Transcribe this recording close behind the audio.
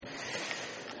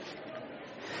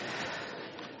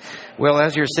Well,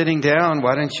 as you're sitting down,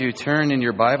 why don't you turn in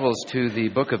your Bibles to the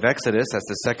book of Exodus. That's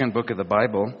the second book of the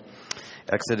Bible,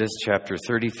 Exodus chapter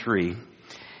 33.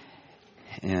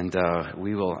 And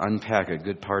we will unpack a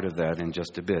good part of that in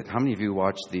just a bit. How many of you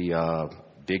watched the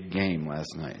big game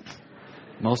last night?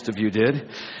 Most of you did.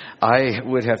 I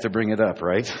would have to bring it up,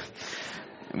 right?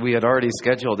 We had already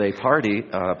scheduled a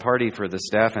party for the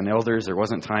staff and elders. There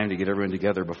wasn't time to get everyone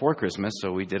together before Christmas,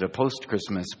 so we did a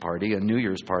post-Christmas party, a New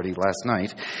Year's party last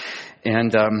night.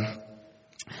 And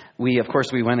we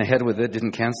went ahead with it,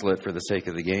 didn't cancel it for the sake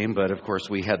of the game, but of course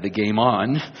we had the game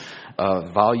on,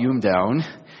 volume down.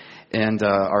 And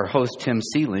our host, Tim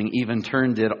Sealing, even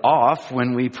turned it off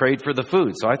when we prayed for the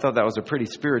food. So I thought that was a pretty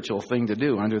spiritual thing to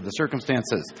do under the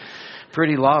circumstances.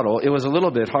 Pretty laudable. It was a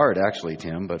little bit hard, actually,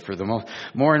 Tim, but for the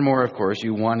more and more, of course,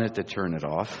 you wanted to turn it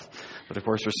off. But, of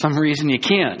course, for some reason, you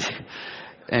can't.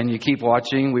 And you keep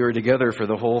watching. We were together for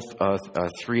the whole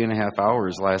 3.5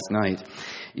 hours last night,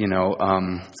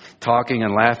 talking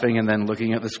and laughing and then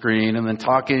looking at the screen and then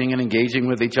talking and engaging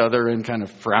with each other and kind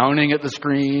of frowning at the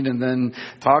screen and then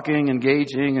talking,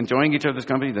 engaging, enjoying each other's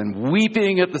company, then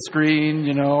weeping at the screen,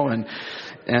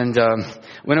 And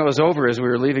when it was over, as we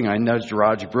were leaving, I nudged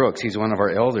Raj Brooks. He's one of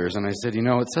our elders. And I said,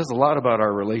 it says a lot about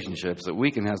our relationships that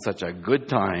we can have such a good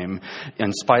time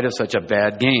in spite of such a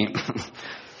bad game.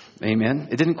 Amen.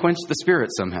 It didn't quench the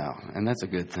spirit somehow. And that's a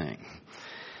good thing.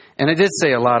 And it did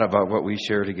say a lot about what we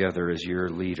share together as your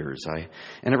leaders.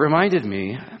 And it reminded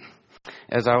me,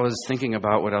 as I was thinking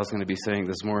about what I was going to be saying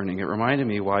this morning, it reminded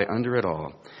me why under it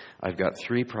all, I've got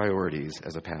 3 priorities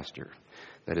as a pastor.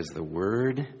 That is the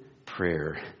Word,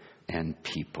 prayer, and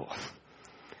people.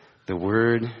 The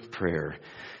Word, prayer,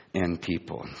 and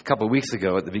people. A couple of weeks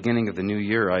ago, at the beginning of the new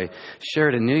year, I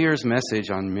shared a New Year's message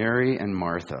on Mary and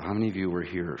Martha. How many of you were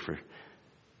here for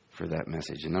that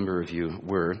message? A number of you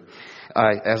were.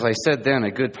 As I said then,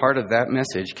 a good part of that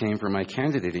message came from my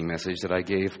candidating message that I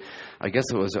gave, I guess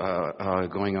it was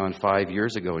going on 5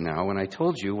 years ago now, when I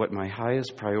told you what my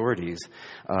highest priorities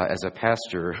as a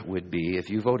pastor would be if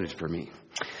you voted for me.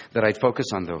 That I'd focus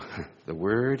on the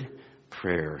Word,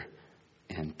 prayer,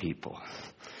 and people.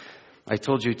 I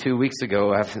told you 2 weeks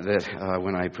ago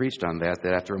when I preached on that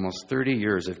after almost 30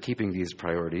 years of keeping these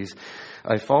priorities,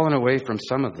 I've fallen away from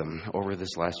some of them over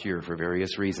this last year for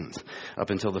various reasons,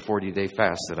 up until the 40-day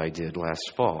fast that I did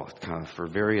last fall for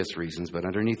various reasons. But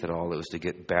underneath it all, it was to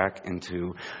get back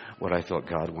into what I felt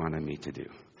God wanted me to do.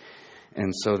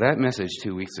 And so that message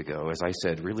 2 weeks ago, as I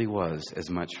said, really was as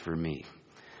much for me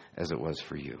as it was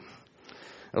for you.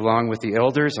 Along with the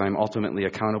elders, I'm ultimately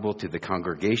accountable to the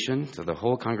congregation, to the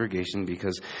whole congregation,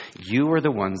 because you are the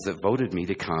ones that voted me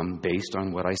to come based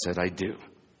on what I said I'd do.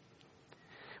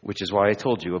 Which is why I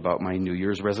told you about my New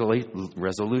Year's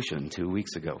resolution 2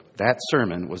 weeks ago. That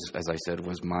sermon was, as I said,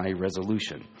 was my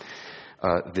resolution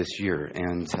this year,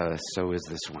 and so is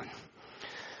this one.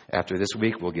 After this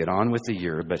week, we'll get on with the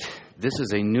year, but this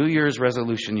is a New Year's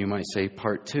resolution, you might say,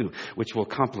 part 2, which will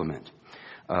complement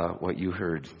what you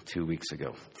heard 2 weeks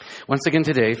ago. Once again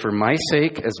today, for my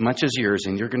sake as much as yours,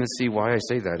 and you're going to see why I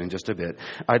say that in just a bit,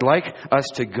 I'd like us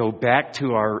to go back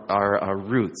to our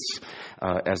roots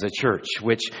as a church,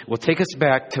 which will take us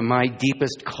back to my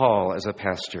deepest call as a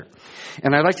pastor.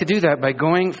 And I'd like to do that by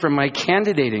going from my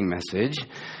candidating message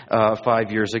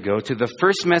 5 years ago to the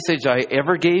first message I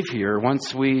ever gave here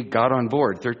once we got on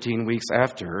board 13 weeks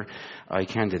after I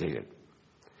candidated,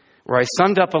 where I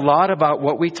summed up a lot about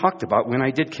what we talked about when I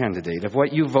did candidate, of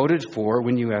what you voted for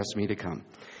when you asked me to come,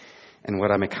 and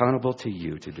what I'm accountable to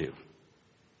you to do.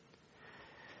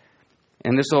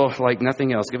 And this will, like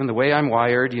nothing else, given the way I'm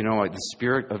wired, the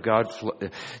Spirit of God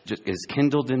is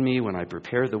kindled in me when I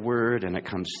prepare the Word, and it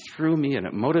comes through me, and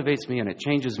it motivates me, and it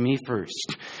changes me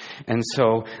first. And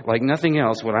so, like nothing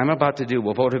else, what I'm about to do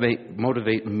will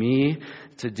motivate me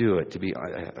to do it, to be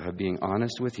being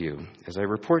honest with you as I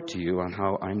report to you on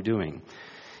how I'm doing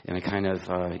in a kind of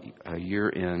a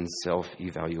year-end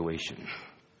self-evaluation.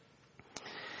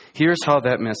 Here's how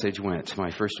that message went,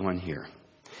 my first one here.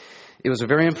 It was a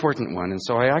very important one, and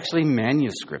so I actually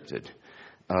manuscripted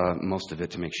most of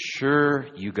it to make sure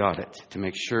you got it, to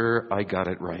make sure I got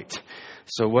it right.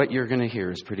 So what you're going to hear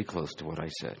is pretty close to what I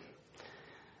said.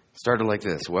 Started like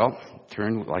this. Well,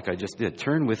 like I just did.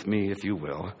 Turn with me, if you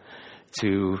will,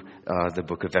 to the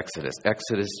book of Exodus,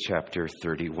 Exodus chapter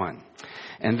 31.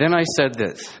 And then I said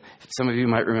this. Some of you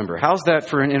might remember. How's that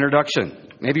for an introduction?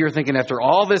 Maybe you're thinking after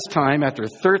all this time, after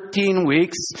 13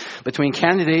 weeks between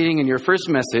candidating and your first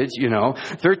message,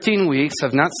 13 weeks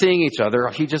of not seeing each other,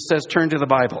 he just says, turn to the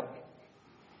Bible.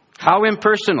 How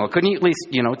impersonal. Couldn't he at least,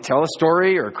 tell a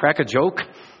story or crack a joke?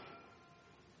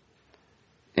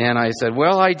 And I said,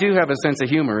 well, I do have a sense of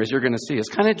humor, as you're going to see. It's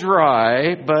kind of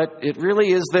dry, but it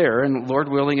really is there. And Lord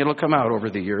willing, it'll come out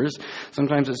over the years.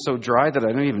 Sometimes it's so dry that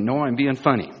I don't even know I'm being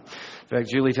funny. In fact,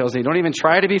 Julie tells me, don't even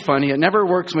try to be funny. It never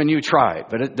works when you try,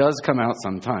 but it does come out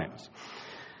sometimes.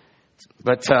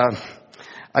 But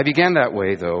I began that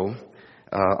way, though,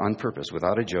 on purpose,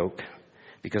 without a joke,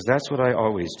 because that's what I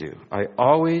always do. I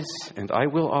always, and I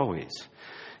will always,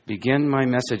 begin my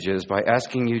messages by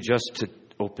asking you just to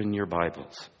open your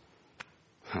Bibles.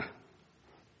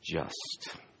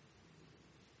 Just.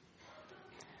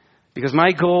 Because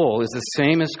my goal is the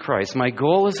same as Christ. My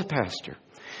goal as a pastor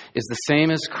is the same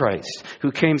as Christ,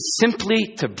 who came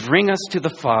simply to bring us to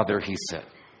the Father, he said.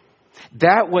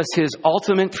 That was his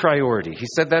ultimate priority. He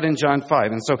said that in John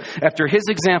 5. And so after his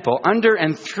example, under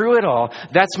and through it all,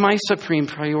 that's my supreme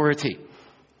priority.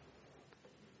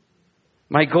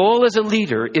 My goal as a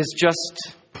leader is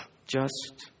just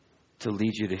to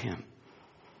lead you to him.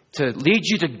 To lead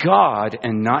you to God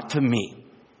and not to me.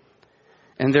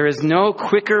 And there is no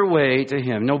quicker way to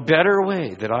him, no better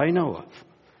way that I know of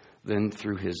than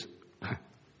through his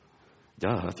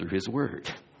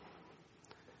word.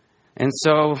 And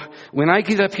so when I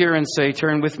get up here and say,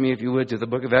 turn with me, if you would, to the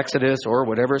book of Exodus or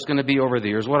whatever it's going to be over the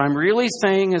years, what I'm really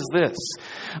saying is this.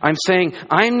 I'm saying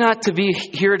I'm not to be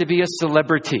here to be a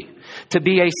celebrity, to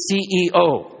be a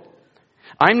CEO.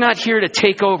 I'm not here to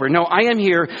take over. No, I am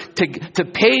here to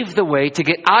pave the way, to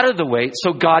get out of the way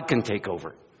so God can take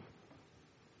over.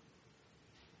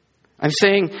 I'm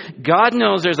saying God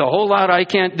knows there's a whole lot I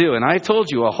can't do. And I told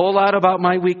you a whole lot about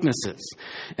my weaknesses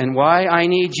and why I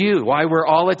need you, why we're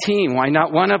all a team, why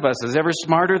not one of us is ever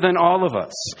smarter than all of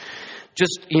us.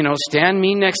 Just, stand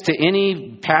me next to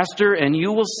any pastor and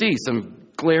you will see some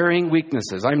glaring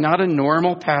weaknesses. I'm not a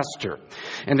normal pastor.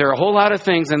 And there are a whole lot of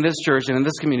things in this church and in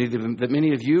this community that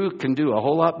many of you can do a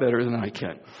whole lot better than I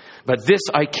can. But this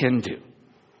I can do.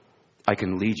 I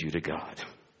can lead you to God.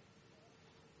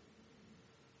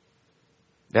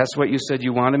 That's what you said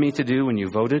you wanted me to do when you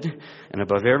voted. And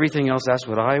above everything else, that's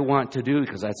what I want to do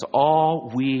because that's all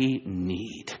we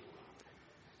need.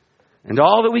 And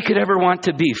all that we could ever want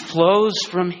to be flows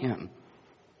from him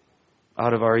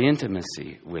out of our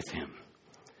intimacy with him.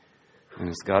 And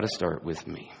it's got to start with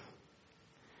me.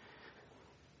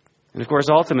 And of course,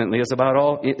 ultimately, it's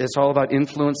all about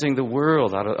influencing the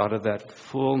world out of that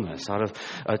fullness,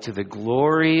 to the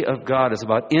glory of God. It's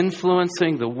about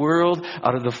influencing the world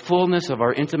out of the fullness of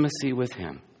our intimacy with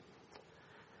him.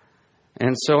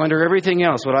 And so under everything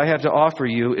else, what I have to offer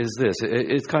you is this.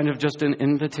 It's kind of just an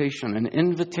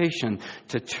invitation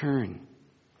to turn.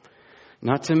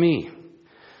 Not to me,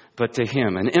 but to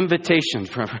him. An invitation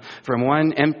from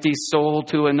one empty soul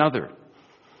to another.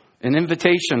 An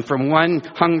invitation from one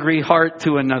hungry heart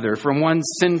to another, from one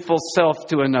sinful self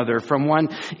to another, from one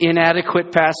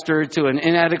inadequate pastor to an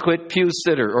inadequate pew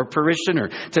sitter or parishioner,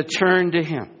 to turn to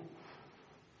him.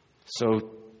 So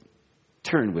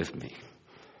turn with me,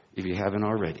 if you haven't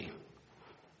already,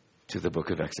 to the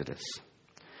book of Exodus.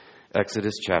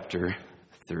 Exodus chapter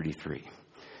 33.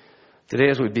 Today,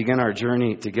 as we begin our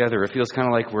journey together, it feels kind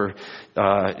of like we're,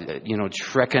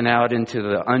 trekking out into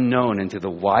the unknown, into the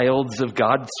wilds of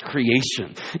God's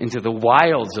creation, into the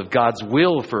wilds of God's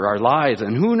will for our lives.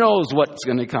 And who knows what's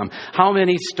going to come? How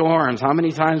many storms, how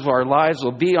many times our lives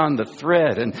will be on the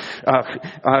thread. And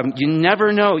you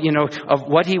never know, of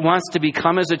what he wants to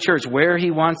become as a church, where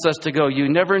he wants us to go. You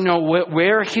never know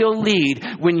where he'll lead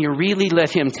when you really let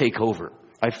him take over.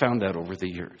 I found that over the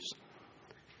years.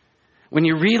 When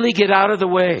you really get out of the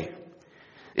way,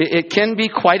 it can be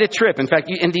quite a trip. In fact,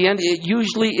 in the end, it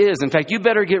usually is. In fact, you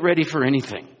better get ready for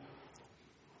anything.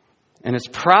 And it's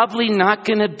probably not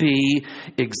going to be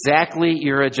exactly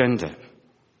your agenda.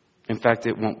 In fact,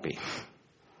 it won't be.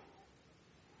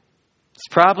 It's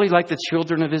probably like the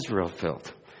children of Israel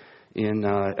felt in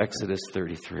Exodus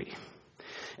 33.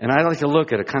 And I'd like to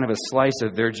look at a kind of a slice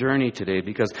of their journey today,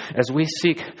 because as we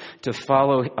seek to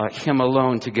follow him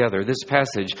alone together, this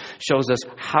passage shows us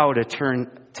how to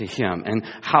turn to him and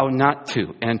how not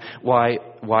to, and why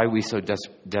we so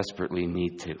desperately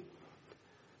need to.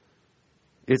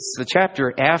 It's the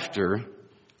chapter after,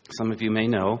 some of you may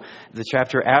know, the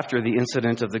chapter after the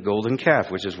incident of the golden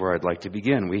calf, which is where I'd like to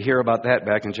begin. We hear about that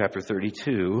back in chapter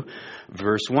 32,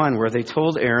 verse 1, where they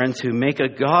told Aaron to make a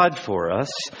god for us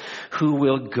who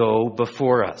will go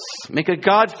before us. Make a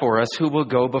god for us who will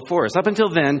go before us. Up until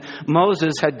then,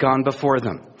 Moses had gone before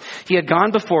them. He had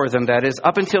gone before them, that is,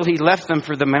 up until he left them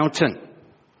for the mountain,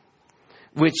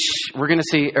 which we're going to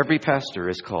see every pastor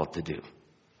is called to do.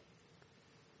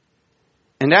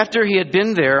 And after he had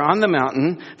been there on the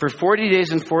mountain for 40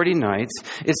 days and 40 nights,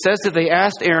 it says that they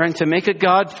asked Aaron to make a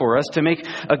god for us, to make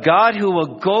a God who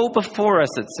will go before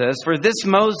us, it says. For this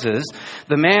Moses,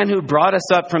 the man who brought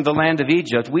us up from the land of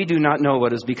Egypt, we do not know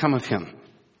what has become of him.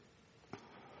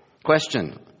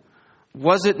 Question.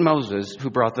 Was it Moses who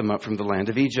brought them up from the land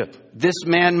of Egypt? This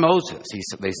man Moses,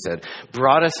 they said,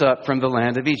 brought us up from the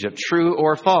land of Egypt. True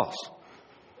or false?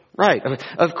 Right.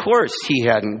 Of course he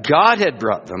hadn't. God had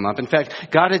brought them up. In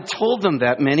fact, God had told them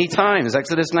that many times.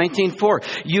 Exodus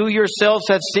 19:4. You yourselves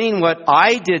have seen what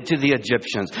I did to the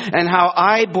Egyptians and how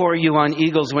I bore you on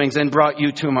eagle's wings and brought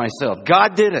you to myself.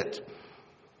 God did it.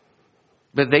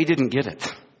 But they didn't get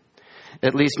it.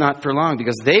 At least not for long,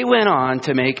 because they went on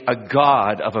to make a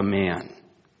god of a man.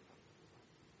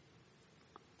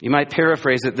 You might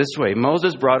paraphrase it this way.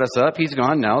 Moses brought us up. He's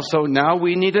gone now. So now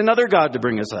we need another god to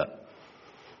bring us up.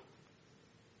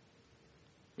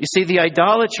 You see, the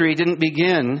idolatry didn't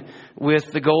begin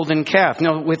with the golden calf.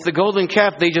 No, with the golden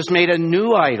calf, they just made a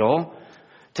new idol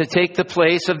to take the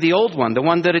place of the old one, the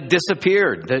one that had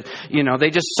disappeared. They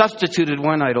just substituted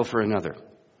one idol for another.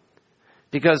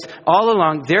 Because all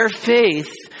along, their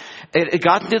faith, it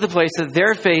got to the place that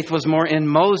their faith was more in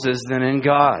Moses than in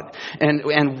God.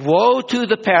 And woe to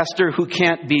the pastor who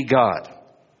can't be God.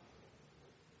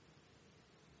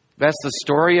 That's the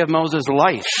story of Moses'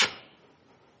 life.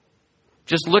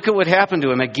 Just look at what happened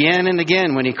to him again and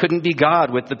again when he couldn't be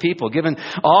God with the people. Given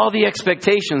all the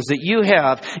expectations that you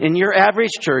have in your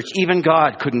average church, even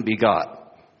God couldn't be God.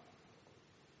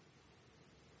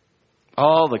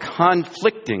 All the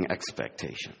conflicting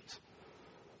expectations.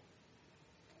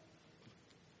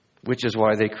 Which is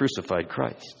why they crucified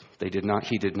Christ. He did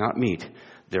not meet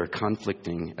their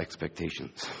conflicting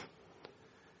expectations.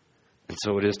 And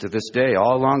so it is to this day.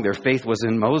 All along their faith was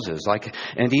in Moses.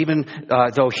 And even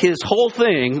though his whole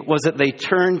thing was that they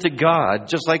turned to God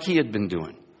just like he had been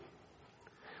doing.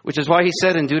 Which is why he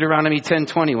said in Deuteronomy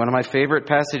 10:20, one of my favorite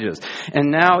passages,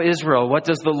 and now Israel, what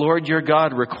does the Lord your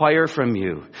God require from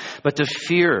you? But to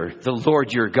fear the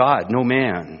Lord your God, no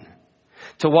man.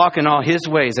 To walk in all his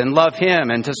ways and love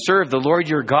him and to serve the Lord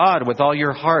your God with all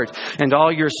your heart and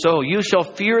all your soul. You shall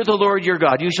fear the Lord your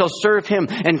God. You shall serve him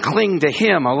and cling to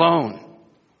him alone.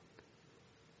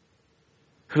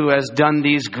 Who has done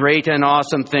these great and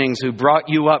awesome things, who brought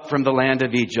you up from the land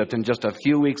of Egypt. And just a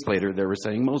few weeks later, they were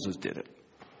saying Moses did it.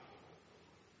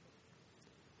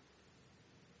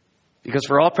 Because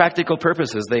for all practical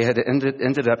purposes, they had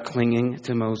ended up clinging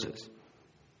to Moses.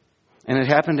 And it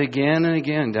happened again and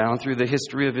again down through the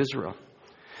history of Israel.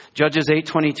 Judges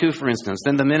 8:22, for instance.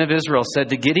 Then the men of Israel said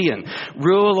to Gideon,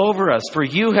 rule over us, for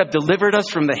you have delivered us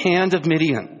from the hand of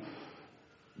Midian.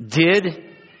 Did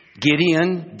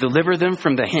Gideon deliver them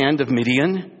from the hand of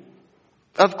Midian?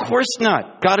 Of course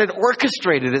not. God had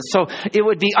orchestrated it, so it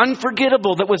would be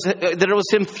unforgettable that it was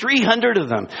him, 300 of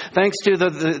them. Thanks to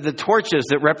the torches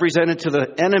that represented to the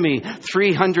enemy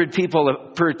 300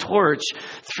 people per torch,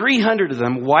 300 of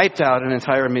them wiped out an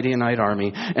entire Midianite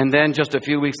army. And then just a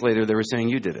few weeks later, they were saying,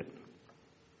 you did it.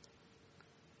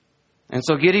 And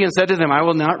so Gideon said to them, I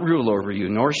will not rule over you,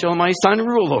 nor shall my son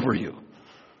rule over you.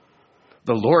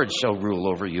 The Lord shall rule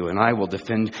over you, and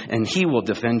he will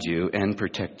defend you and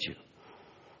protect you.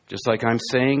 Just like I'm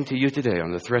saying to you today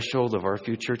on the threshold of our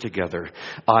future together,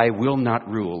 I will not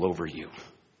rule over you.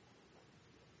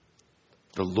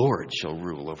 The Lord shall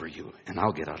rule over you, and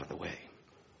I'll get out of the way.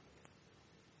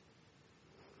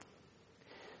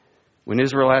 When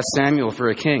Israel asked Samuel for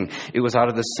a king, it was out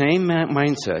of the same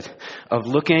mindset of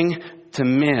looking to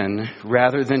men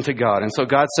rather than to God. And so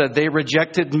God said, they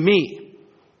rejected me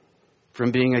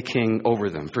from being a king over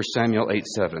them. 1 Samuel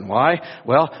 8:7. Why?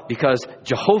 Well, because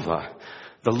Jehovah,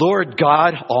 the Lord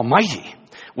God Almighty,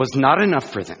 was not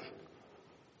enough for them.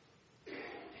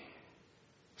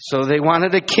 So they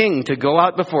wanted a king to go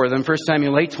out before them, 1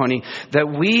 Samuel 8:20,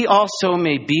 that we also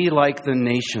may be like the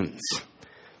nations.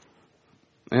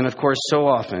 And of course, so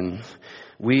often,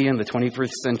 we in the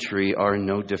 21st century are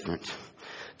no different.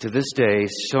 To this day,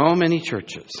 so many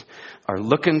churches are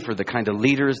looking for the kind of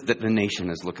leaders that the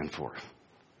nation is looking for.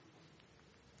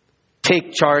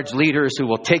 Take charge leaders who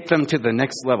will take them to the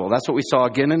next level. That's what we saw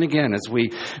again and again as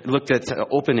we looked at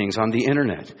openings on the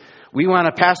internet. We want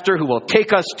a pastor who will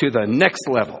take us to the next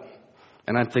level.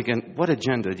 And I'm thinking, what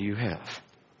agenda do you have?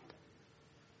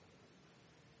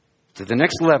 To the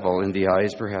next level in the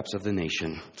eyes, perhaps, of the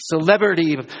nation.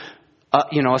 Celebrity,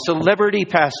 a celebrity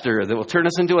pastor that will turn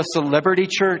us into a celebrity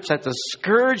church. That's a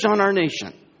scourge on our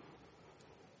nation.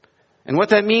 And what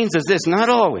that means is this: not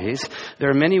always. There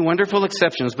are many wonderful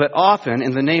exceptions, but often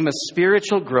in the name of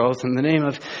spiritual growth, in the name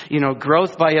of,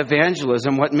 growth by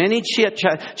evangelism, what many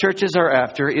churches are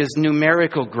after is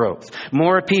numerical growth.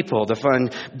 More people to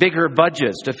fund bigger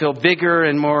budgets, to fill bigger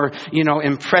and more,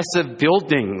 impressive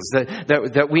buildings,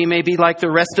 that we may be like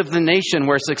the rest of the nation,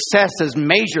 where success is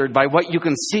measured by what you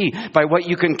can see, by what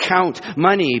you can count,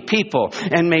 money, people,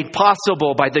 and made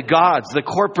possible by the gods, the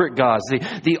corporate gods,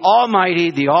 the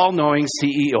almighty, the all-knowing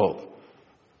CEO.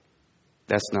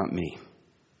 That's not me.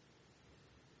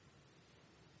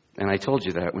 And I told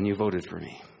you that when you voted for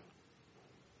me.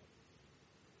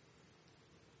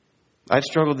 I've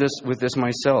struggled with this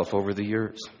myself over the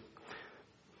years,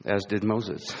 as did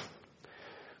Moses,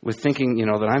 with thinking,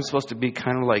 that I'm supposed to be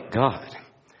kind of like God,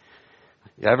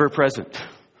 ever-present,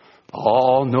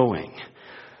 all-knowing,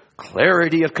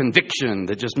 clarity of conviction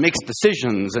that just makes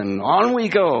decisions, and on we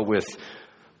go with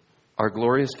our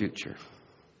glorious future.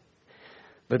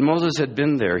 But Moses had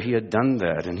been there, he had done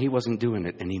that, and he wasn't doing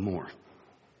it anymore.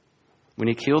 When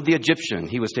he killed the Egyptian,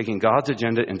 he was taking God's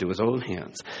agenda into his own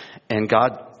hands, and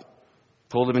God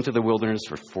pulled him into the wilderness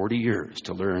for 40 years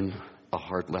to learn a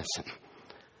hard lesson.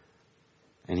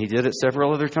 And he did it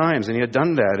several other times, and he had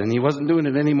done that, and he wasn't doing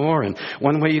it anymore. And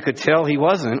one way you could tell he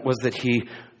wasn't was that he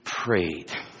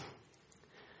prayed.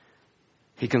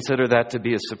 He considered that to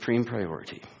be a supreme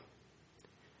priority.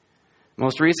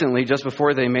 Most recently, just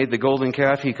before they made the golden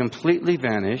calf, he completely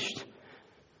vanished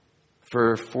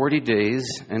for 40 days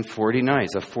and 40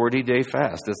 nights, a 40-day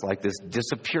fast. It's like this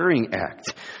disappearing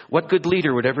act. What good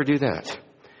leader would ever do that?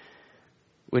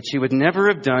 Which he would never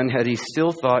have done had he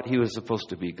still thought he was supposed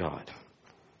to be God.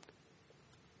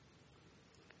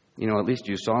 At least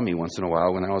you saw me once in a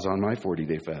while when I was on my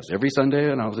 40-day fast. Every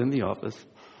Sunday, and I was in the office.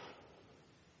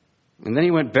 And then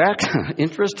he went back,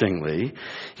 interestingly,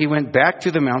 he went back to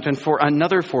the mountain for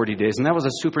another 40 days. And that was a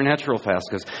supernatural fast,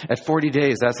 because at 40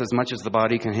 days, that's as much as the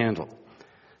body can handle.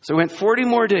 So it went 40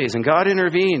 more days, and God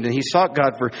intervened, and he sought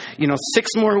God for, 6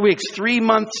 more weeks, 3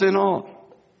 months in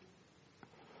all.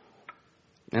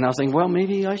 And I was thinking, well,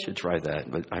 maybe I should try that.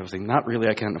 But I was thinking, not really,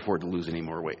 I can't afford to lose any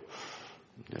more weight.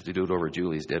 I have to do it over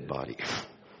Julie's dead body.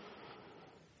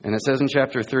 And it says in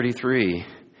chapter 33,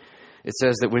 it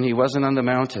says that when he wasn't on the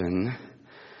mountain,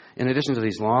 in addition to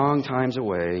these long times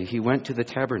away, he went to the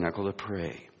tabernacle to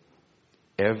pray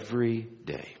every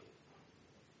day.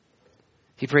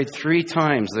 He prayed 3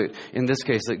 times, that, in this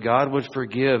case, that God would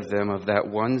forgive them of that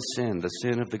one sin, the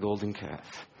sin of the golden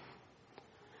calf.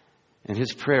 And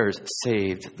his prayers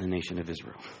saved the nation of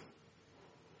Israel.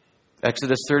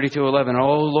 Exodus 32:11,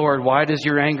 "O Lord, why does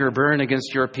your anger burn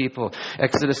against your people?"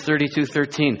 Exodus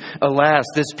 32:13, "Alas,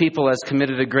 this people has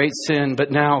committed a great sin,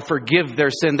 but now forgive their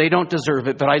sin. They don't deserve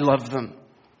it, but I love them.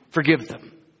 Forgive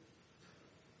them."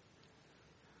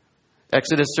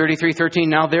 Exodus 33:13,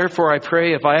 "Now therefore I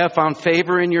pray, if I have found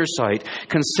favor in your sight,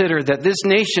 consider that this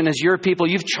nation is your people.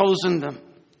 You've chosen them."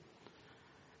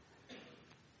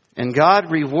 And God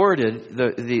rewarded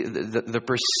the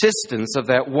persistence of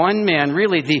that one man.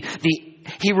 Really,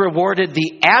 He rewarded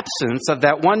the absence of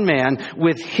that one man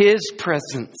with His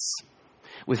presence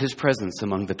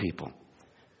among the people,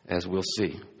 as we'll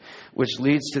see. Which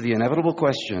leads to the inevitable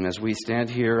question as we stand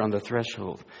here on the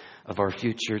threshold of our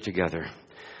future together.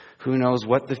 Who knows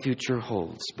what the future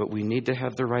holds, but we need to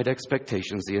have the right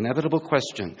expectations. The inevitable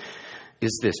question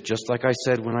is this, just like I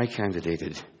said when I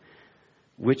candidated.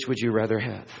 Which would you rather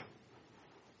have?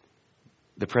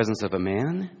 The presence of a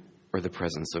man or the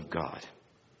presence of God?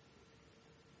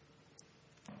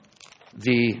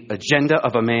 The agenda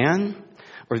of a man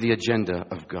or the agenda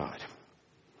of God?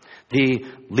 The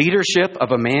leadership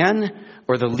of a man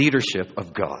or the leadership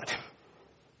of God?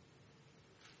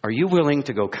 Are you willing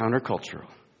to go countercultural?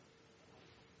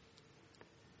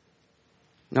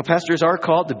 Now, pastors are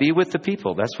called to be with the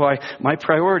people. That's why my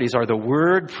priorities are the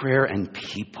word, prayer, and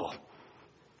people.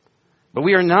 But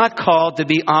we are not called to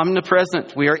be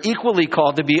omnipresent. We are equally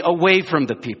called to be away from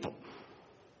the people.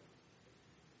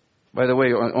 By the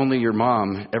way, only your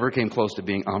mom ever came close to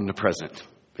being omnipresent.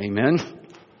 Amen?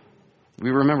 We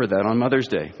remember that on Mother's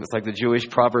Day. It's like the Jewish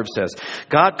proverb says,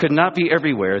 God could not be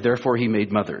everywhere, therefore He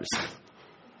made mothers.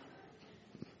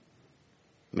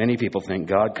 Many people think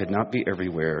God could not be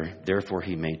everywhere, therefore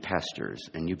He made pastors,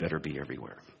 and you better be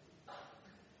everywhere.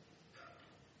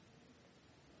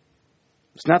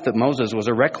 It's not that Moses was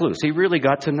a recluse. He really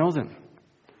got to know them.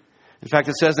 In fact,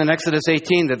 it says in Exodus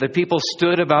 18 that the people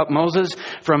stood about Moses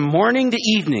from morning to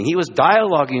evening. He was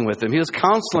dialoguing with them. He was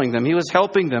counseling them. He was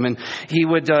helping them. And he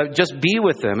would just be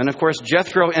with them. And of course,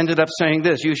 Jethro ended up saying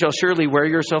this, "You shall surely wear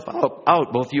yourself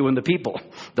out, both you and the people.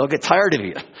 They'll get tired of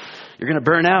you. You're going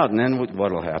to burn out, and then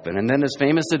what will happen? And then his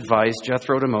famous advice,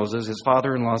 Jethro to Moses, his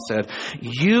father-in-law said,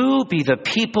 you be the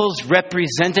people's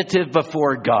representative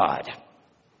before God.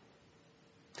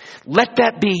 Let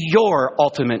that be your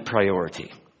ultimate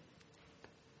priority.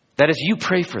 That is, you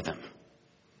pray for them.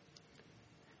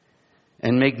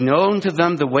 And make known to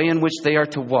them the way in which they are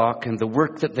to walk and the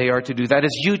work that they are to do. That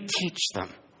is, you teach them.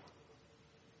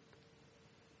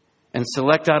 And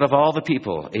select out of all the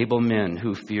people able men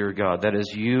who fear God. That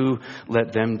is, you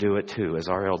let them do it too, as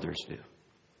our elders do.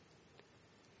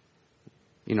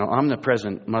 You know,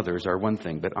 omnipresent mothers are one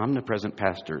thing, but omnipresent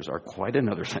pastors are quite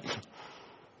another thing.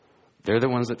 They're the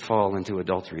ones that fall into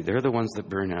adultery. They're the ones that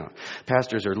burn out.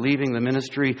 Pastors are leaving the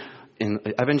ministry in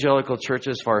evangelical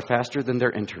churches far faster than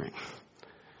they're entering.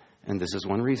 And this is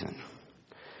one reason.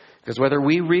 Because whether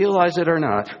we realize it or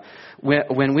not,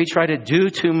 when we try to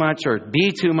do too much or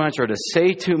be too much or to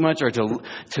say too much or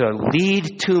to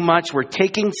lead too much, we're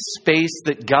taking space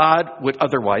that God would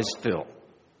otherwise fill.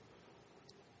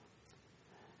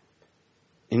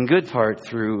 In good part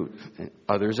through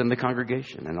others in the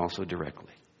congregation and also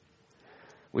directly.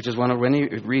 Which is one of many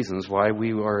reasons why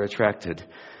we are attracted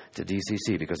to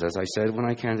DCC. Because as I said when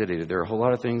I candidated, there are a whole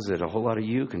lot of things that a whole lot of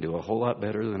you can do a whole lot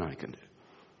better than I can do.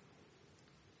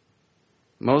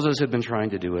 Moses had been trying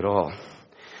to do it all.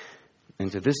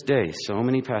 And to this day, so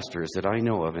many pastors that I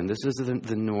know of, and this is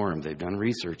the norm, they've done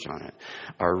research on it,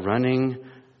 are running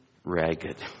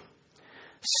ragged.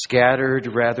 Scattered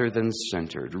rather than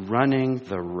centered, running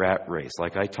the rat race,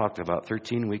 like I talked about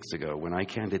 13 weeks ago when I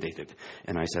candidated.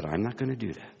 And I said, I'm not going to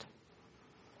do that.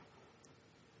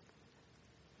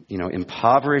 You know,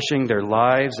 impoverishing their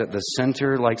lives at the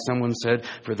center, like someone said,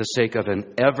 for the sake of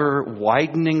an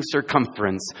ever-widening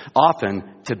circumference, often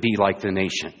to be like the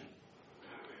nation.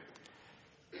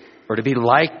 Or to be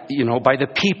like, by the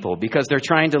people, because they're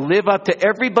trying to live up to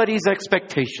everybody's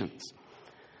expectations.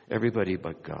 Everybody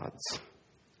but God's.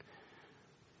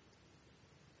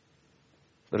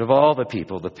 But of all the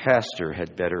people, the pastor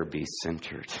had better be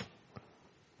centered,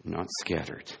 not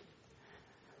scattered.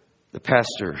 The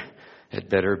pastor had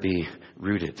better be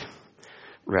rooted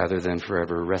rather than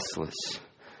forever restless,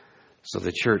 so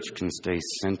the church can stay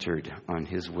centered on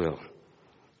his will,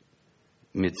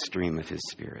 midstream of his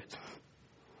spirit.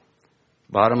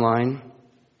 Bottom line,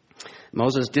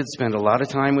 Moses did spend a lot of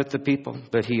time with the people,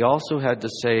 but he also had to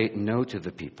say no to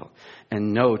the people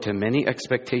and no to many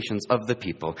expectations of the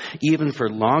people, even for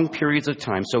long periods of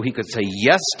time, so he could say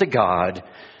yes to God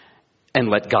and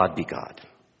let God be God.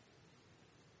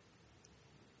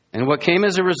 And what came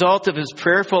as a result of his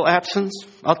prayerful absence?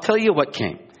 I'll tell you what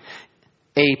came.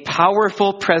 A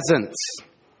powerful presence.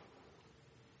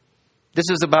 This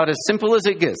is about as simple as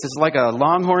it gets. It's like a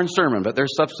Longhorn sermon, but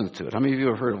there's substance to it. How many of you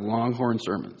have heard of Longhorn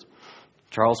sermons?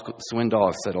 Charles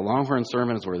Swindoll said a Longhorn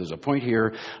sermon is where there's a point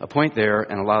here, a point there,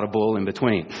 and a lot of bull in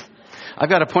between. I've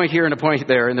got a point here and a point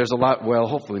there, and there's a lot,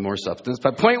 hopefully more substance.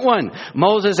 But point one,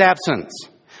 Moses' absence.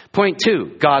 Point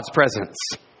two, God's presence.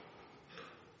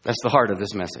 That's the heart of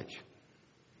this message.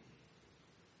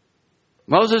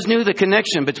 Moses knew the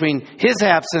connection between his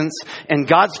absence and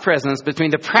God's presence,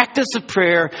 between the practice of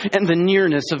prayer and the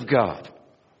nearness of God.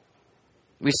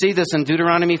 We see this in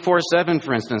Deuteronomy 4:7,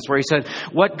 for instance, where he said,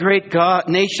 what great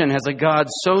nation has a God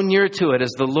so near to it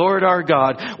as the Lord our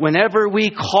God whenever we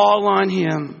call on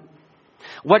him?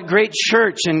 What great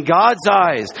church in God's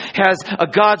eyes has a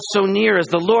God so near as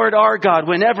the Lord our God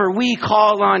whenever we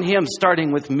call on him,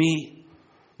 starting with me,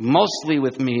 mostly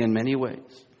with me in many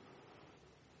ways.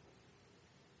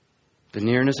 The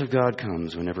nearness of God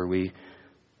comes whenever we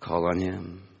call on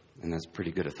him, and that's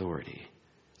pretty good authority.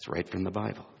 It's right from the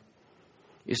Bible.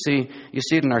 You see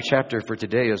it in our chapter for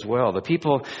today as well. The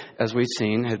people, as we've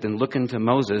seen, had been looking to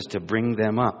Moses to bring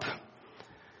them up,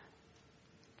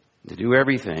 to do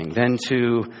everything. Then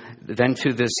to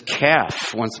this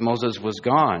calf, once Moses was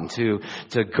gone, to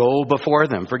go before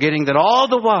them, forgetting that all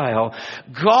the while,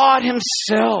 God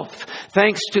himself,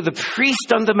 thanks to the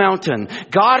priest on the mountain,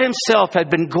 God himself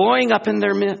had been going up in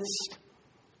their midst.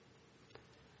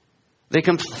 They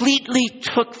completely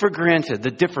took for granted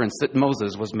the difference that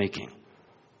Moses was making.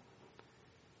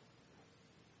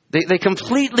 They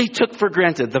completely took for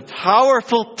granted the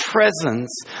powerful presence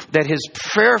that his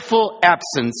prayerful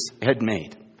absence had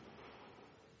made.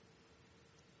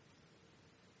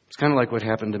 It's kind of like what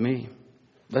happened to me.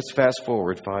 Let's fast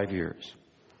forward 5 years.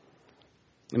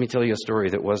 Let me tell you a story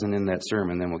that wasn't in that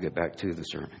sermon, then we'll get back to the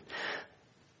sermon.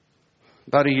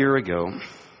 About a year ago,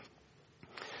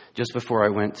 just before I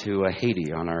went to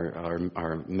Haiti on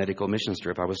our medical mission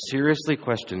trip, I was seriously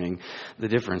questioning the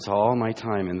difference all my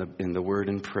time in the Word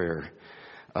and prayer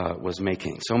was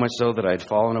making. So much so that I'd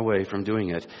fallen away from doing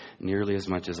it nearly as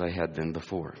much as I had been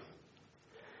before.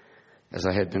 As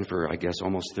I had been for, I guess,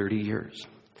 almost 30 years.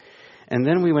 And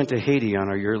then we went to Haiti on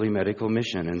our yearly medical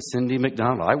mission. And Cindy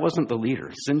McDonald, I wasn't the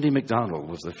leader. Cindy McDonald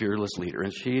was the fearless leader.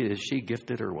 And is she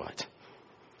gifted or what?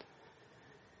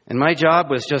 And my job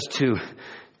was just to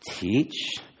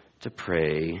teach, to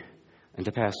pray, and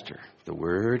to pastor. The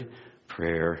word,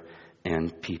 prayer,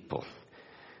 and people.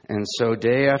 And so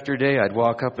day after day, I'd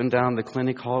walk up and down the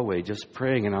clinic hallway just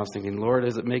praying. And I was thinking, Lord,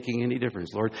 is it making any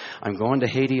difference? Lord, I'm going to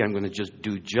Haiti. I'm going to just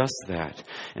do just that.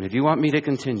 And if you want me to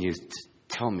continue,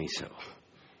 tell me so.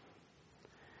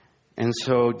 And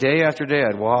so day after day,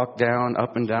 I'd walk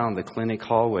up and down the clinic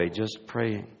hallway just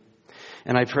praying.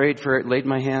 And I prayed for it, laid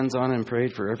my hands on and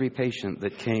prayed for every patient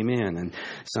that came in. And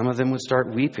some of them would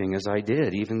start weeping as I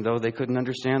did, even though they couldn't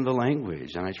understand the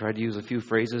language. And I tried to use a few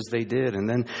phrases they did. And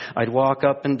then I'd walk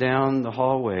up and down the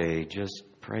hallway just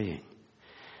praying.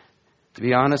 To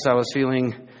be honest, I was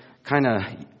feeling kind of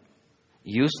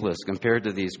useless compared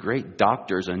to these great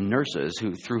doctors and nurses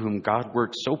through whom God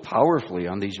worked so powerfully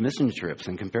on these mission trips,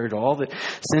 and compared to all that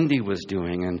Cindy was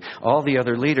doing and all the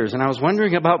other leaders. And I was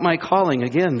wondering about my calling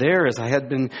again there as I had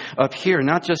been up here,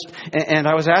 and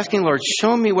I was asking, Lord,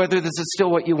 show me whether this is still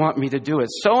what you want me to do.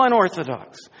 It's so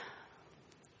unorthodox.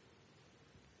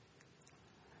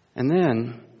 And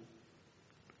then,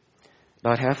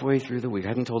 about halfway through the week, I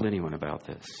hadn't told anyone about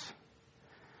this,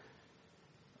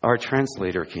 our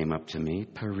translator came up to me,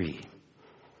 Paris.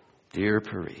 Dear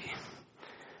Paris,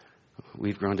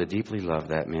 we've grown to deeply love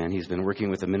that man. He's been working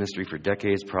with the ministry for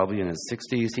decades, probably in his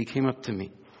 60s. He came up to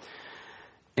me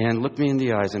and looked me in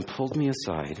the eyes and pulled me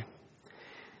aside.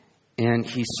 And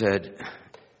he said,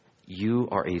 you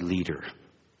are a leader.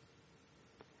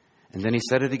 And then he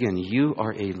said it again, you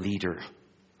are a leader.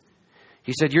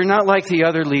 He said, you're not like the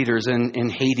other leaders in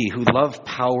Haiti who love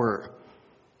power,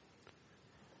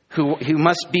 who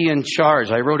must be in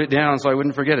charge. I wrote it down so I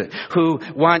wouldn't forget it. Who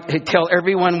want to tell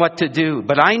everyone what to do.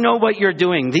 But I know what you're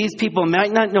doing. These people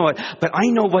might not know it, but I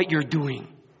know what you're doing.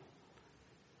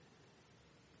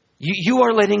 You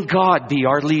are letting God be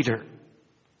our leader.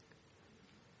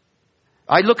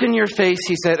 I look in your face,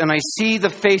 he said, and I see the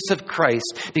face of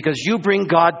Christ because you bring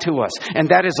God to us. And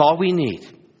that is all we need.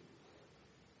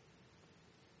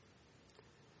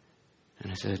 And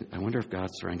I said, I wonder if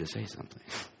God's trying to say something.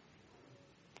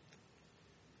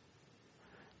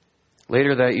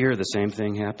 Later that year, the same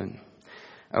thing happened.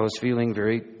 I was feeling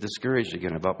very discouraged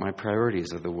again about my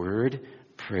priorities of the word,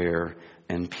 prayer,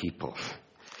 and people.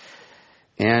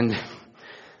 And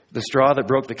the straw that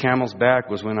broke the camel's back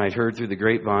was when I heard through the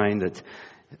grapevine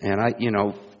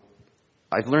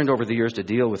I've learned over the years to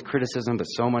deal with criticism, but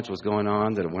so much was going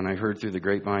on that when I heard through the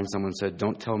grapevine, someone said,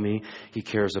 don't tell me he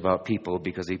cares about people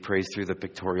because he prays through the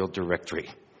pictorial directory.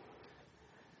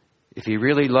 If he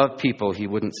really loved people, he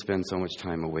wouldn't spend so much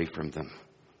time away from them.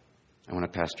 I want a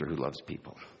pastor who loves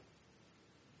people.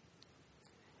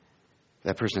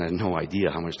 That person had no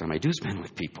idea how much time I do spend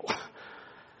with people.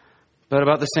 But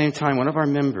about the same time, one of our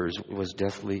members was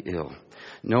deathly ill.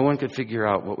 No one could figure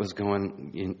out what was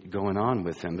going on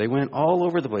with him. They went all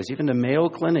over the place, even to Mayo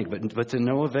Clinic, but to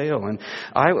no avail. And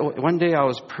one day I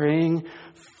was praying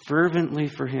fervently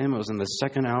for him. It was in the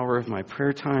second hour of my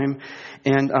prayer time.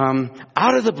 And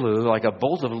out of the blue, like a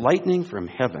bolt of lightning from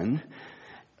heaven,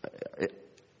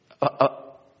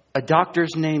 a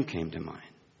doctor's name came to mind.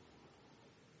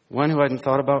 One who I hadn't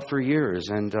thought about for years.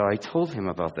 And I told him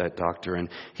about that doctor. And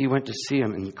he went to see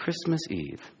him on Christmas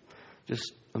Eve,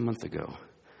 just a month ago.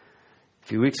 A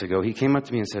few weeks ago, he came up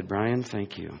to me and said, Brian,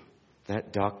 thank you.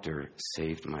 That doctor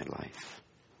saved my life.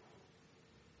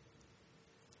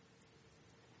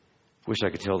 Wish I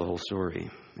could tell the whole story.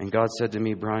 And God said to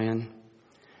me, Brian,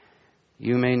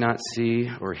 you may not see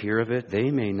or hear of it.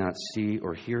 They may not see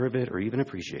or hear of it or even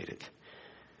appreciate it.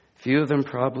 Few of them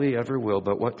probably ever will.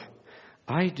 But what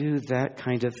I do that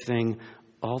kind of thing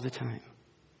all the time.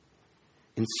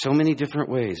 In so many different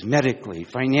ways. Medically,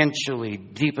 financially,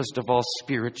 deepest of all,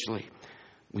 spiritually.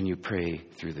 When you pray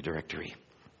through the directory.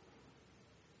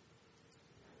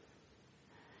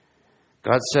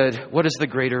 God said, what is the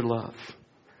greater love?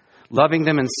 Loving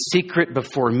them in secret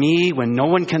before me when no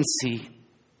one can see,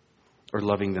 or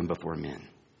loving them before men?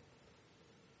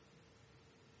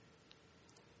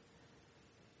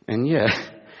 And yet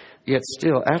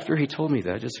still, after he told me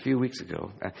that just a few weeks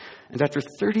ago, and after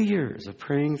 30 years of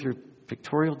praying through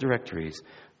pictorial directories,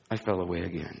 I fell away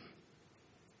again.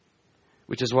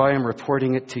 Which is why I'm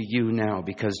reporting it to you now,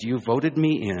 because you voted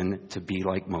me in to be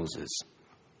like Moses.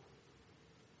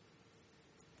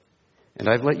 And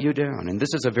I've let you down. And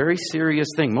this is a very serious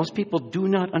thing. Most people do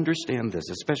not understand this,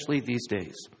 especially these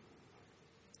days.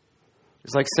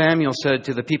 It's like Samuel said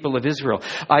to the people of Israel,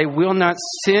 I will not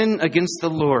sin against the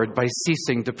Lord by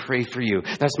ceasing to pray for you.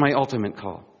 That's my ultimate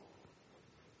call.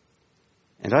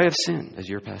 And I have sinned as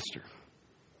your pastor.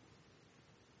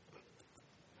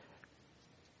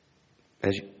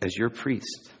 As your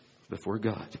priest before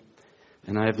God.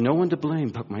 And I have no one to blame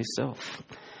but myself.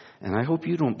 And I hope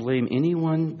you don't blame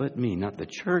anyone but me. Not the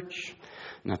church,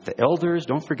 not the elders.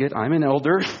 Don't forget, I'm an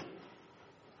elder.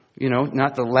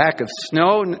 Not the lack of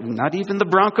snow, not even the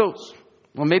Broncos.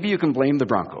 Well, maybe you can blame the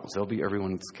Broncos. They'll be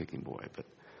everyone's kicking boy. But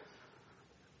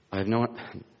I have no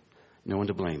one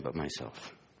to blame but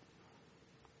myself.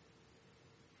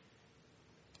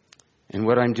 And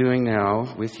what I'm doing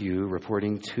now with you,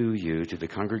 reporting to you, to the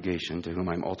congregation to whom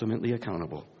I'm ultimately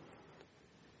accountable,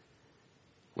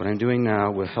 what I'm doing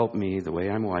now will help me the way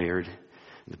I'm wired,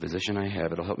 the position I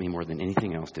have. It'll help me more than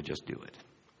anything else to just do it.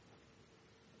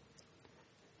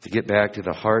 To get back to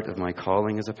the heart of my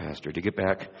calling as a pastor, to get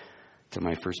back to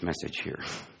my first message here.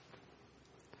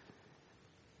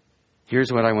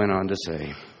 Here's what I went on to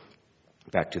say,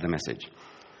 back to the message.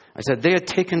 I said, they had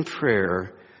taken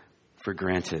prayer for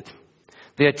granted.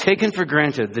 They had taken for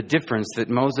granted the difference that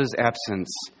Moses'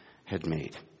 absence had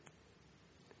made.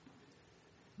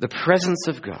 The presence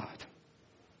of God.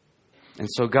 And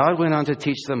so God went on to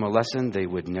teach them a lesson they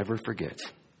would never forget.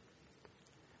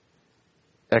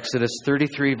 Exodus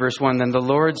 33, verse 1, then the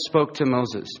Lord spoke to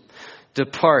Moses,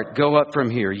 depart, go up from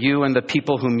here, you and the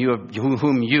people whom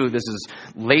you, this is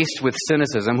laced with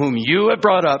cynicism, whom you have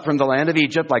brought up from the land of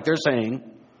Egypt, like they're saying.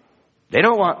 They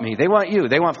don't want me. They want you.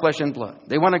 They want flesh and blood.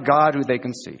 They want a God who they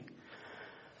can see.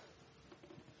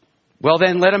 Well,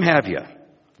 then let them have you.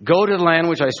 Go to the land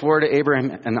which I swore to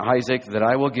Abraham and Isaac that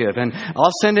I will give. And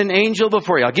I'll send an angel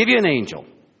before you. I'll give you an angel.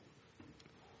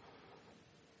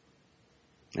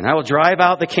 And I will drive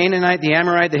out the Canaanite, the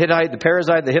Amorite, the Hittite, the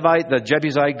Perizzite, the Hivite, the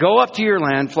Jebusite. Go up to your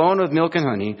land, flowing with milk and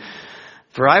honey.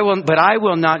 But I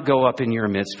will not go up in your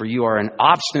midst, for you are an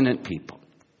obstinate people.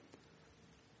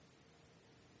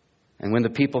 And when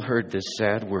the people heard this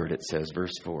sad word, it says,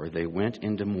 verse 4, they went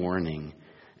into mourning,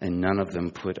 and none of them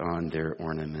put on their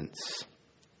ornaments.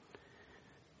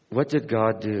 What did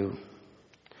God do?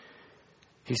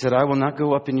 He said, I will not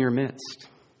go up in your midst.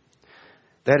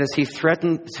 That is, he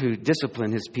threatened to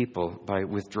discipline his people by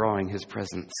withdrawing his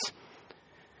presence.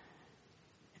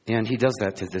 And he does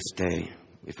that to this day.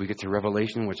 If we get to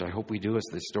Revelation, which I hope we do,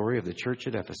 it's the story of the church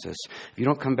at Ephesus. If you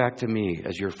don't come back to me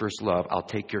as your first love, I'll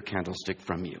take your candlestick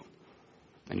from you.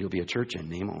 And you'll be a church in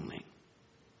name only.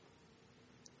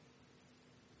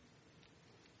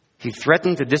 He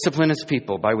threatened to discipline his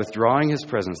people by withdrawing his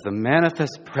presence, the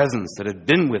manifest presence that had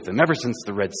been with them ever since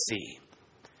the Red Sea.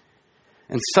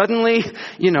 And suddenly,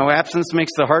 absence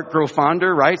makes the heart grow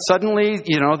fonder, right? Suddenly,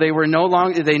 they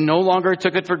no longer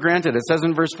took it for granted. It says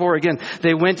in verse 4 again,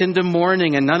 they went into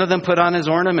mourning and none of them put on his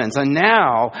ornaments. And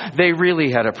now they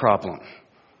really had a problem.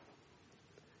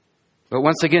 But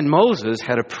once again, Moses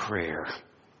had a prayer.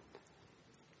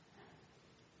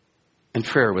 And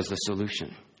prayer was the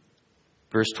solution.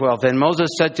 Verse 12, then Moses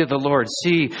said to the Lord,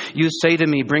 see, you say to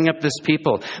me, bring up this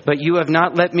people, but you have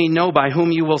not let me know by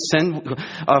whom you will send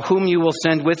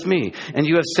with me. And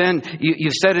you said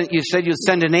you'd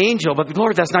send an angel, but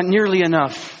Lord, that's not nearly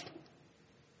enough.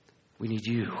 We need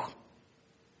you.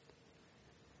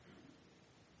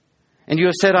 And you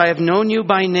have said, I have known you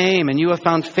by name, and you have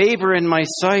found favor in my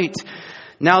sight.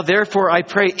 Now, therefore, I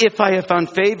pray, if I have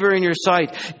found favor in your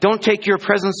sight, don't take your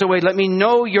presence away. Let me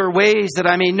know your ways that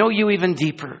I may know you even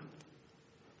deeper.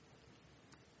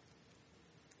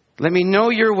 Let me know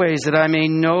your ways that I may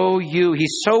know you. He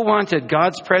so wanted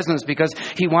God's presence because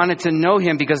he wanted to know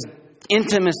him, because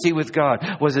intimacy with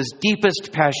God was his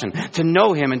deepest passion, to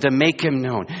know him and to make him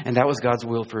known. And that was God's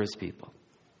will for his people.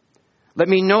 Let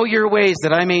me know your ways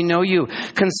that I may know you.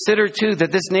 Consider too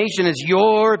that this nation is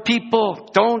your people.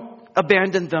 Don't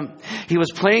abandon them. He was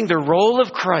playing the role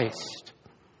of Christ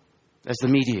as the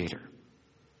mediator,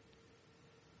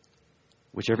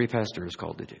 which every pastor is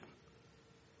called to do.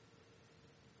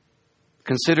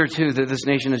 Consider too that this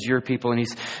nation is your people.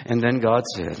 And then God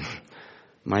said,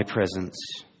 my presence,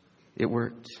 it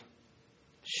worked,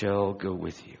 shall go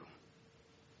with you,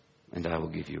 and I will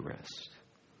give you rest.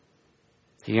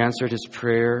 He answered his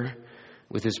prayer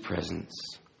with his presence.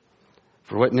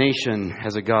 For what nation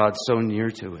has a God so near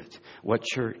to it? What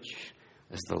church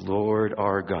is the Lord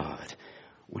our God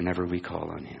whenever we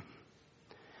call on him?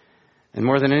 And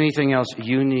more than anything else,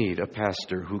 you need a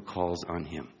pastor who calls on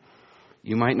him.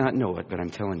 You might not know it, but I'm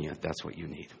telling you, that's what you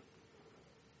need.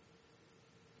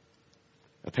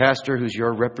 A pastor who's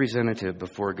your representative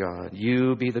before God.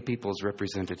 You be the people's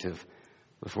representative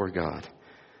before God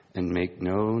and make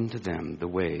known to them the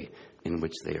way in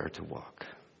which they are to walk.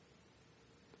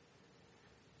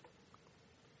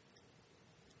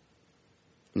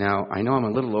 Now, I know I'm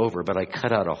a little over, but I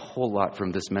cut out a whole lot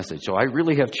from this message, so I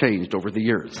really have changed over the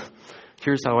years.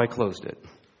 Here's how I closed it.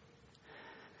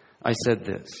 I said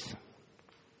this.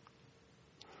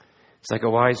 It's like a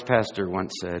wise pastor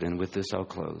once said, and with this I'll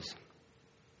close.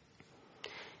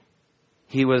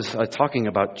 He was talking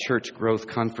about church growth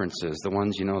conferences, the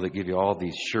ones, that give you all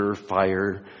these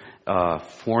surefire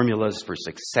formulas for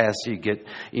success.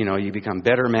 You become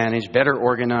better managed, better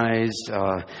organized,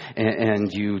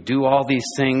 and you do all these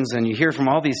things. And you hear from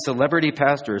all these celebrity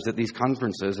pastors at these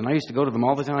conferences. And I used to go to them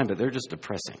all the time, but they're just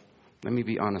depressing. Let me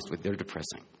be honest with you, they're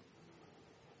depressing.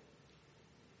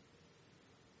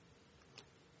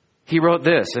 He wrote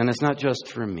this, and it's not just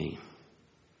for me.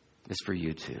 It's for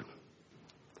you too.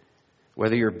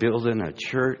 Whether you're building a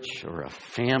church or a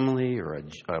family or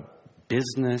a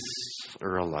business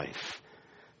or a life,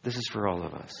 this is for all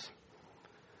of us.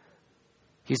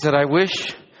 He said, I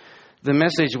wish the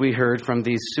message we heard from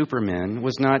these supermen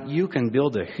was not, you can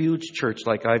build a huge church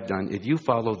like I've done if you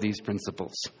follow these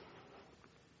principles.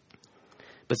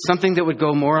 But something that would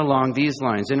go more along these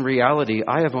lines. In reality,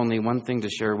 I have only one thing to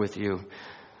share with you,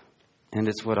 and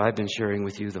it's what I've been sharing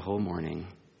with you the whole morning.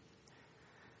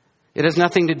 It has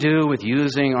nothing to do with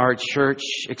using our church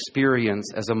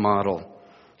experience as a model.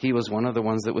 He was one of the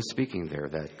ones that was speaking there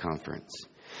at that conference.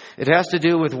 It has to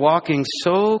do with walking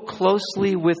so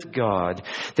closely with God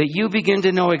that you begin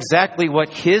to know exactly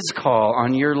what His call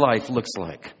on your life looks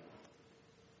like.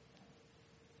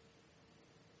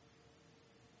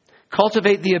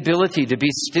 Cultivate the ability to be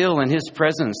still in His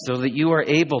presence so that you are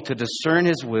able to discern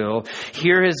His will,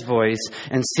 hear His voice,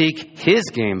 and seek His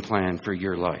game plan for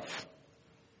your life.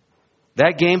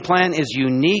 That game plan is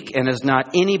unique and is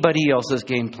not anybody else's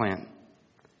game plan.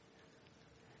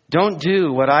 Don't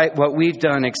do what we've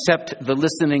done except the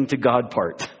listening to God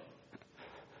part.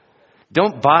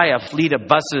 Don't buy a fleet of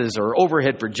buses or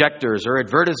overhead projectors or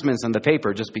advertisements in the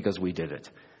paper just because we did it.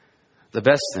 The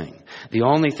best thing, the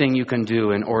only thing you can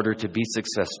do in order to be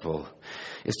successful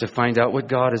is to find out what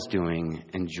God is doing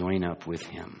and join up with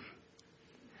Him.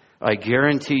 I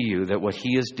guarantee you that what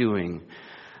He is doing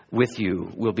with you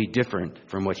will be different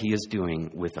from what He is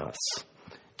doing with us.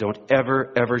 Don't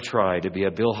ever try to be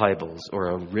a Bill Hybels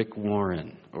or a Rick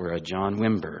Warren or a John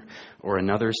Wimber or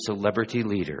another celebrity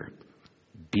leader.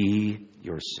 Be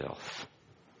yourself.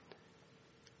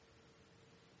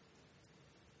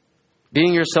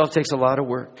 Being yourself takes a lot of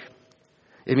work.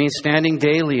 It means standing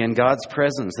daily in God's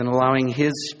presence and allowing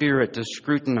His Spirit to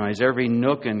scrutinize every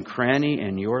nook and cranny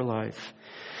in your life.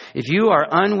 If you are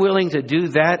unwilling to do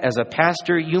that as a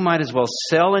pastor, you might as well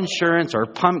sell insurance or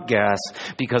pump gas,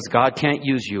 because God can't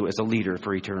use you as a leader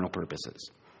for eternal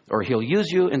purposes. Or He'll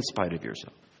use you in spite of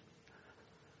yourself.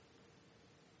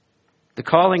 The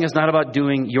calling is not about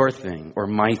doing your thing or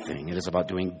my thing. It is about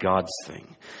doing God's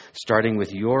thing, starting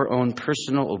with your own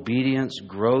personal obedience,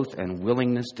 growth, and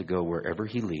willingness to go wherever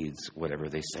He leads, whatever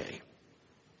they say.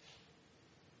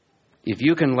 If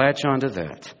you can latch onto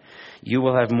that, you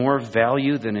will have more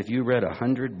value than if you read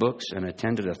 100 books and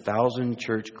attended 1,000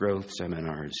 church growth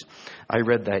seminars. I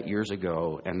read that years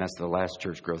ago, and that's the last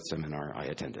church growth seminar I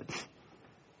attended.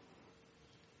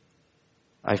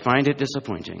 I find it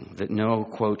disappointing that no,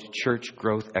 quote, church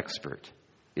growth expert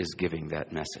is giving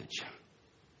that message.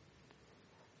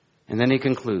 And then he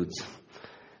concludes,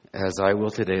 as I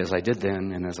will today, as I did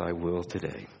then, and as I will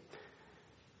today,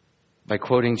 by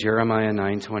quoting Jeremiah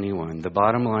 9:21. The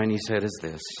bottom line, he said, is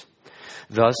this: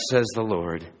 Thus says the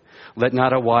Lord, let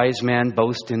not a wise man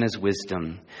boast in his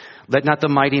wisdom. Let not the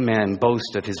mighty man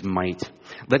boast of his might.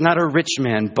 Let not a rich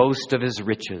man boast of his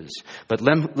riches. But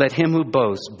let him who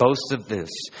boasts boast of this,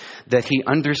 that he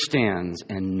understands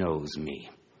and knows me.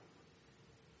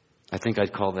 I think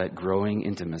I'd call that growing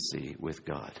intimacy with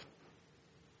God.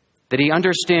 That he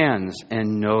understands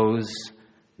and knows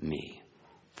me.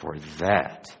 For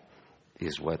that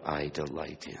is what I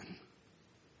delight in.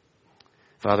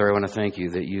 Father, I want to thank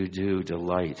you that you do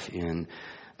delight in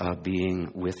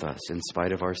being with us in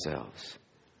spite of ourselves.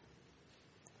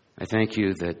 I thank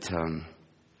you that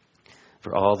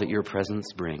for all that your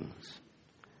presence brings,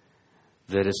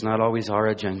 that it's not always our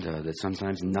agenda, that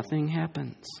sometimes nothing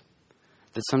happens,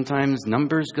 that sometimes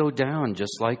numbers go down,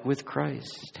 just like with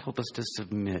Christ. Help us to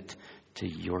submit to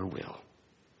your will.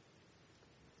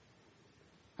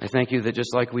 I thank you that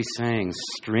just like we sang,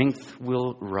 strength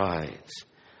will rise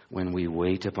when we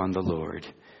wait upon the Lord.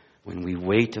 When we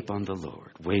wait upon the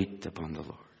Lord, wait upon the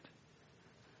Lord.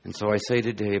 And so I say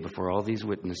today, before all these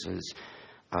witnesses,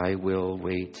 I will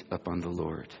wait upon the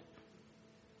Lord.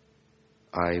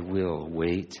 I will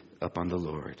wait upon the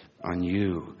Lord, on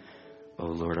you, O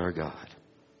Lord our God.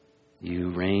 You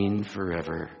reign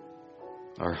forever,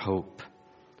 our hope,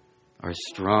 our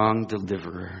strong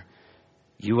deliverer.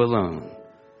 You alone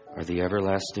are the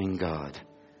everlasting God.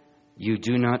 You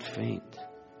do not faint.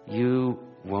 You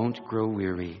won't grow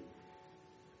weary.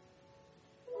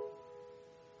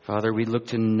 Father, we look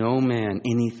to no man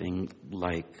anything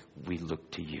like we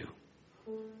look to you.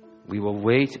 We will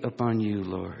wait upon you,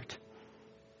 Lord.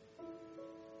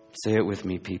 Say it with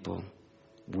me, people.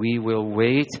 We will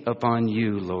wait upon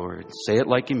you, Lord. Say it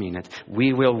like you mean it.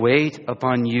 We will wait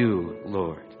upon you,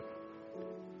 Lord.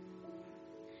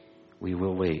 We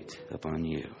will wait upon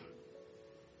you.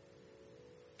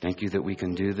 Thank you that we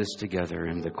can do this together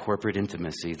in the corporate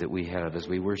intimacy that we have as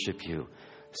we worship you,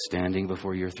 standing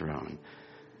before your throne.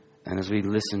 And as we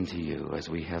listen to you, as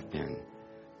we have been,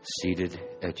 seated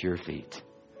at your feet.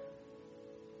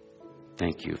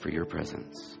 Thank you for your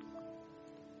presence.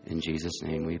 In Jesus'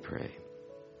 name we pray.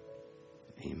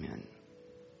 Amen.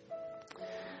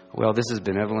 Well, this is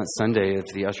Benevolent Sunday. If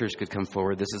the ushers could come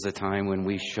forward, this is a time when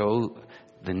we show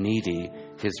the needy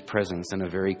his presence in a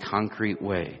very concrete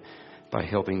way by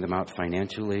helping them out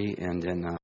financially and in